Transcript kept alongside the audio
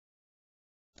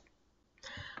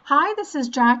Hi, this is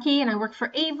Jackie and I work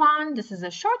for Avon. This is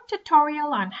a short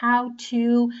tutorial on how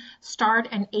to start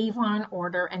an Avon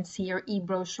order and see your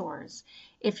e-brochures.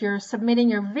 If you're submitting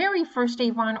your very first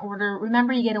Avon order,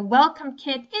 remember you get a welcome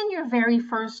kit in your very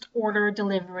first order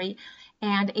delivery,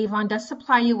 and Avon does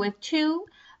supply you with 2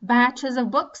 batches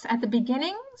of books at the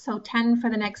beginning, so 10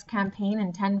 for the next campaign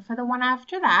and 10 for the one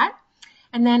after that.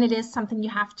 And then it is something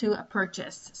you have to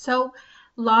purchase. So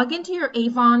log into your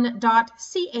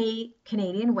avon.ca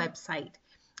Canadian website.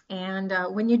 And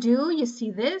when you do, you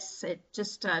see this. It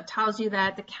just tells you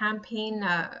that the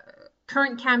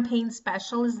current campaign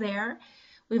special is there.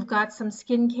 We've got some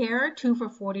skincare, 2 for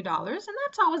 $40, and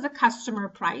that's always a customer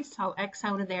price. I'll X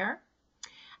out of there.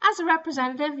 As a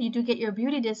representative, you do get your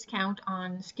beauty discount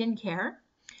on skincare.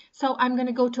 So I'm going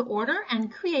to go to order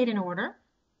and create an order.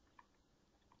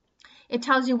 It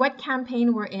tells you what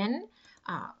campaign we're in.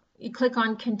 You click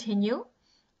on continue,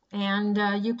 and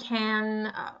you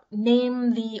can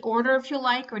name the order if you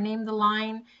like, or name the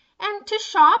line. And to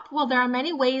shop, well, there are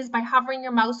many ways by hovering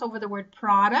your mouse over the word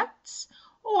products,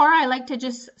 or I like to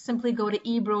just simply go to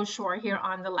e-brochure here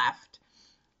on the left.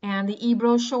 And the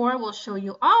e-brochure will show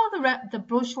you all the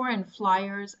brochure and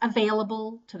flyers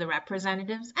available to the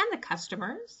representatives and the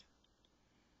customers,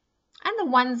 and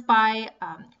the ones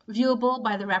viewable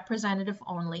by the representative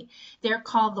only. They're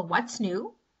called the What's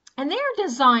New, and they are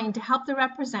designed to help the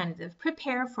representative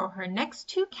prepare for her next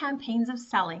 2 campaigns of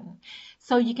selling.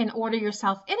 So you can order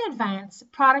yourself in advance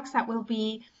products that will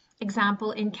be,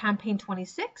 example, in campaign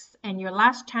 26, and your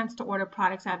last chance to order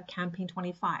products out of campaign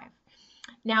 25.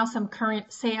 Now some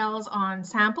current sales on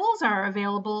samples are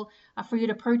available for you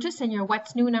to purchase in your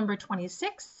What's New number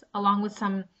 26, along with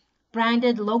some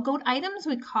branded logoed items.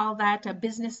 We call that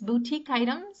business boutique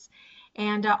items.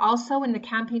 And also in the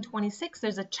campaign 26,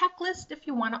 there's a checklist if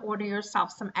you want to order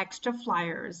yourself some extra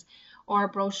flyers or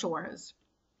brochures.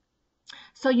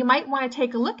 So you might want to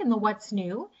take a look in the What's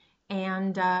New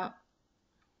and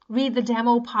read the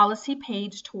demo policy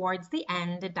page towards the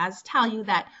end. It does tell you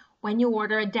that when you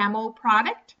order a demo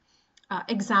product,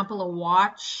 example, a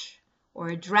watch or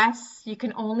a dress, you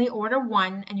can only order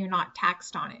one and you're not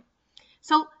taxed on it.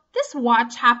 So this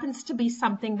watch happens to be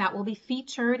something that will be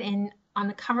featured on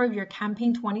the cover of your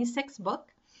campaign 26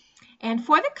 book. And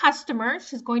for the customer,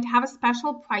 she's going to have a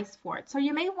special price for it. So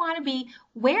you may want to be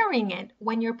wearing it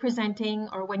when you're presenting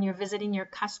or when you're visiting your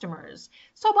customers.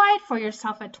 So buy it for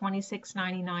yourself at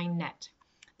 $26.99 net.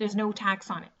 There's no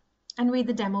tax on it. And read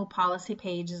the demo policy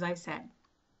page, as I said.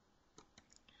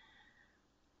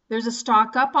 There's a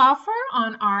stock up offer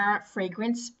on our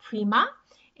fragrance Prima.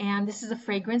 And this is a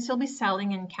fragrance you'll be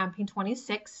selling in campaign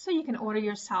 26. So you can order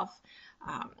yourself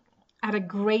at a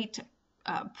great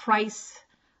price,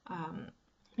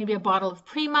 maybe a bottle of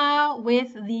Prima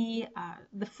with the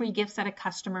free gifts that a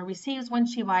customer receives when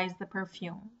she buys the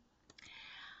perfume.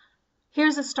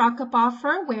 Here's a stock up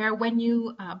offer where when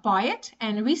you buy it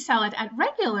and resell it at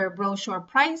regular brochure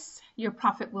price, your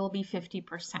profit will be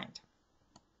 50%.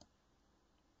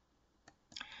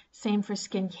 Same for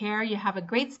skincare. You have a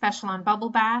great special on bubble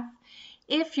bath.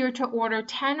 If you're to order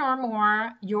 10 or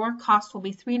more, your cost will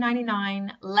be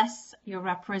 $3.99 less your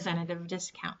representative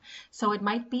discount. So it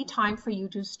might be time for you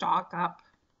to stock up.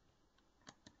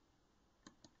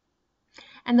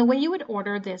 And the way you would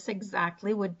order this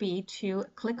exactly would be to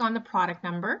click on the product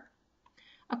number.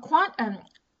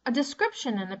 A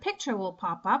description and a picture will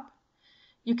pop up.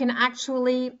 You can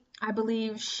actually, I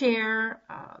believe, share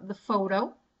the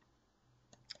photo,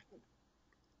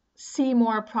 see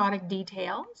more product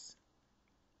details.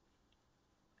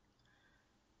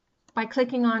 By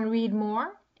clicking on Read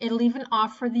More, it'll even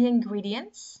offer the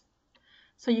ingredients.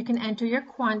 So you can enter your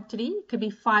quantity. It could be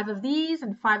 5 of these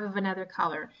and 5 of another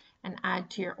color and add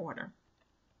to your order.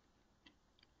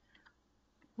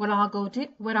 What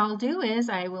I'll do is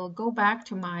I will go back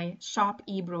to my Shop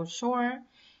e-brochure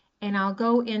and I'll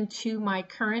go into my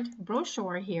current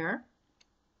brochure here.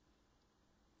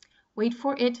 Wait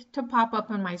for it to pop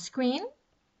up on my screen.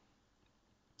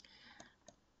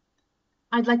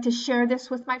 I'd like to share this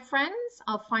with my friends.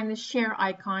 I'll find the share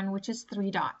icon, which is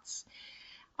 3 dots.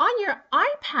 On your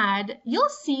iPad, you'll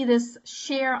see this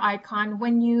share icon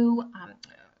when you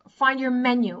find your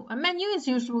menu. A menu is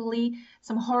usually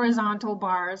some horizontal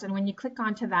bars, and when you click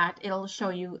onto that, it'll show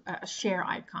you a share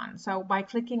icon. So by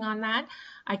clicking on that,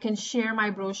 I can share my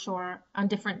brochure on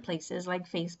different places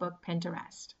like Facebook,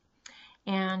 Pinterest.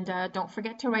 And don't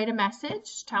forget to write a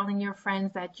message telling your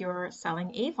friends that you're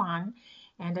selling Avon,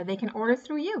 and they can order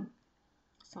through you.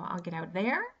 So I'll get out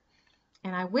there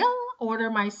and I will order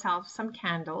myself some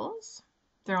candles.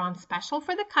 They're on special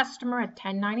for the customer at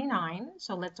 $10.99.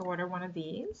 So let's order one of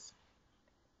these.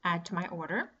 add to my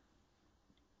order.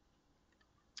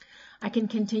 I can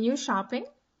continue shopping.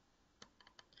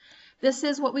 This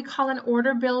is what we call an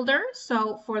order builder.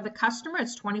 So for the customer,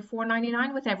 it's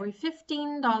 $24.99 with every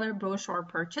 $15 brochure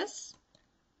purchase.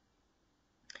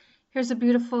 Here's a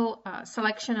beautiful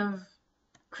selection of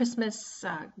Christmas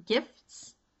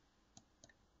gifts.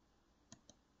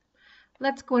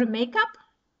 Let's go to makeup.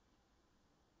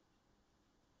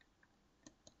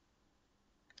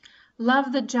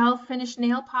 Love the gel finish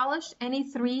nail polish, any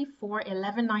 3 for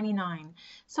 $11.99.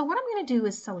 So what I'm going to do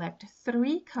is select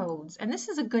 3 codes, and this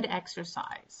is a good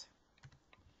exercise.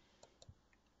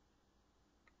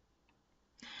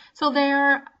 So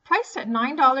they're priced at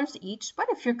 $9 each, but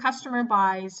if your customer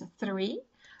buys 3,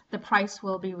 the price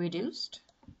will be reduced.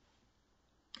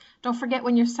 Don't forget,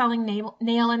 when you're selling nail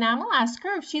enamel, ask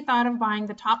her if she thought of buying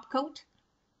the top coat.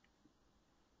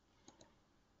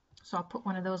 So I'll put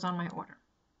one of those on my order.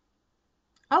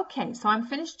 Okay, so I'm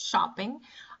finished shopping.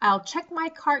 I'll check my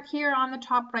cart here on the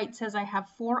top right. It says I have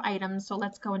 4 items, so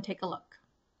let's go and take a look.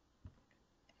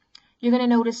 You're going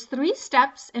to notice 3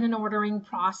 steps in an ordering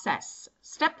process.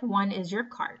 Step 1 is your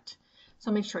cart. So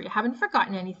make sure you haven't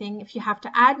forgotten anything. If you have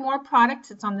to add more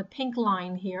products, it's on the pink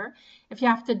line here. If you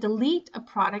have to delete a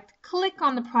product, click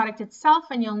on the product itself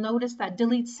and you'll notice that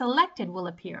delete selected will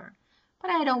appear.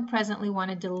 But I don't presently want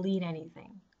to delete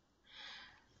anything.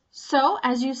 So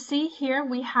as you see here,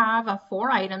 we have 4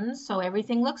 items, so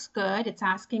everything looks good. It's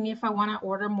asking me if I want to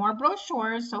order more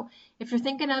brochures. So if you're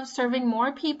thinking of serving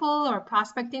more people or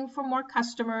prospecting for more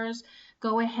customers,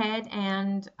 go ahead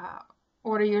and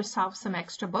order yourself some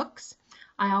extra books.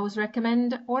 I always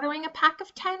recommend ordering a pack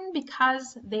of 10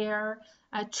 because they're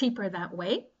cheaper that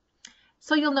way.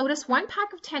 So you'll notice 1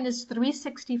 pack of 10 is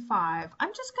 $3.65.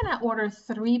 I'm just going to order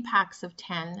 3 packs of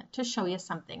 10 to show you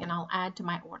something, and I'll add to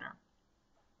my order.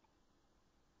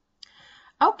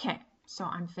 Okay, so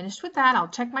I'm finished with that. I'll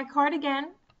check my cart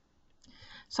again.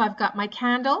 So I've got my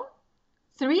candle,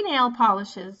 3 nail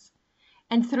polishes,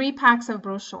 and 3 packs of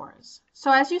brochures.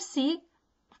 So as you see,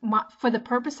 for the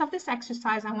purpose of this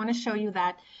exercise, I want to show you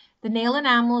that the nail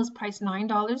enamel is priced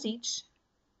 $9 each.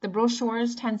 The brochure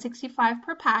is $10.65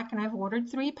 per pack, and I've ordered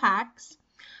 3 packs.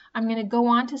 I'm going to go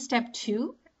on to step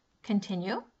 2,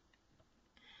 continue.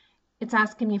 It's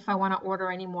asking me if I want to order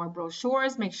any more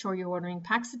brochures. Make sure you're ordering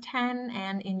packs of 10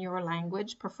 and in your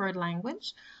language, preferred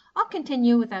language. I'll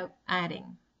continue without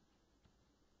adding.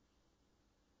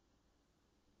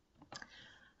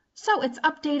 So it's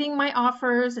updating my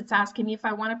offers. It's asking me if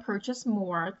I want to purchase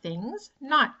more things.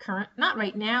 Not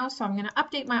right now, so I'm going to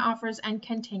update my offers and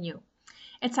continue.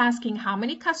 It's asking how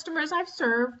many customers I've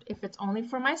served. If it's only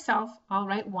for myself, I'll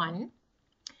write 1.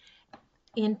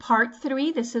 In part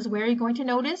 3, this is where you're going to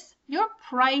notice your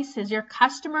prices, your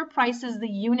customer price is the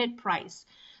unit price.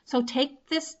 So take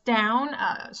this down,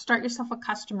 start yourself a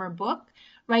customer book,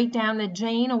 write down that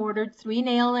Jane ordered 3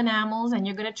 nail enamels and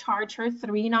you're going to charge her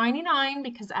 $3.99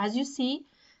 because as you see,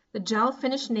 the gel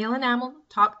finish nail enamel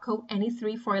top coat, any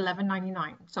 3 for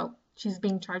 $11.99. So she's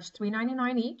being charged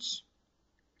 $3.99 each.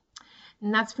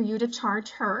 And that's for you to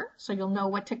charge her, so you'll know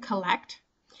what to collect.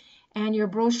 And your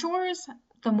brochures,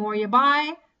 the more you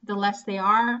buy, the less they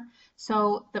are.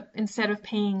 So instead of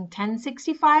paying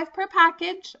 $10.65 per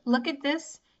package, look at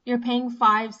this, you're paying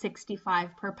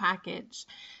 $5.65 per package.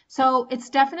 So it's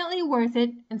definitely worth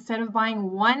it, instead of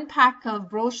buying 1 pack of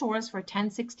brochures for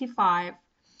 $10.65,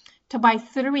 to buy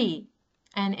 3,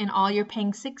 and in all you're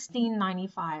paying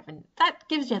 $16.95. And that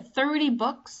gives you 30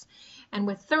 books. And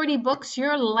with 30 books,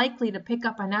 you're likely to pick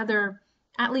up another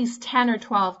at least 10 or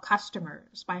 12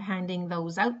 customers by handing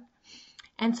those out.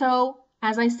 And so,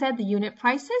 as I said, the unit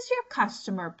price is your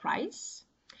customer price.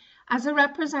 As a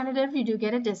representative, you do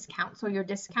get a discount, so your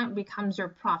discount becomes your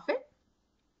profit.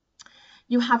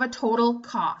 You have a total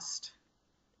cost.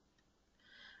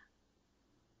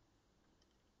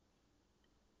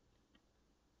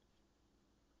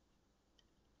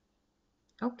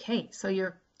 Okay, so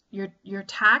you're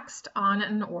taxed on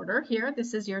an order here.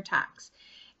 This is your tax.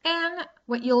 And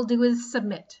what you'll do is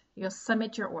submit. You'll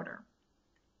submit your order.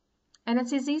 And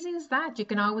it's as easy as that. You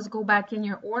can always go back in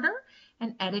your order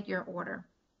and edit your order.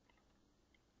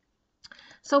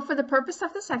 So for the purpose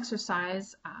of this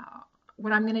exercise,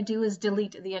 what I'm going to do is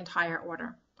delete the entire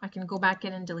order. I can go back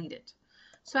in and delete it.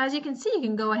 So as you can see, you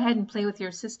can go ahead and play with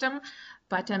your system,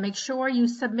 but make sure you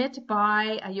submit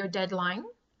by your deadline.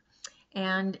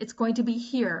 And it's going to be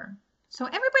here. So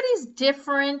everybody's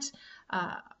different.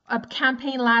 A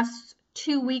campaign lasts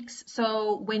 2 weeks,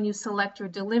 so when you select your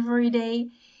delivery day,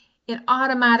 it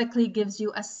automatically gives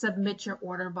you a submit your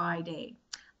order by day.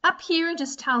 Up here, it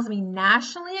just tells me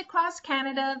nationally across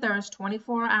Canada, there's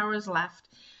 24 hours left.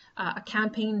 A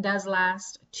campaign does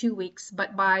last 2 weeks,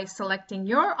 but by selecting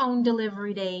your own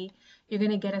delivery day, you're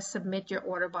going to get a submit your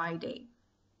order by date.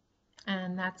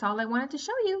 And that's all I wanted to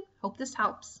show you. Hope this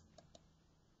helps.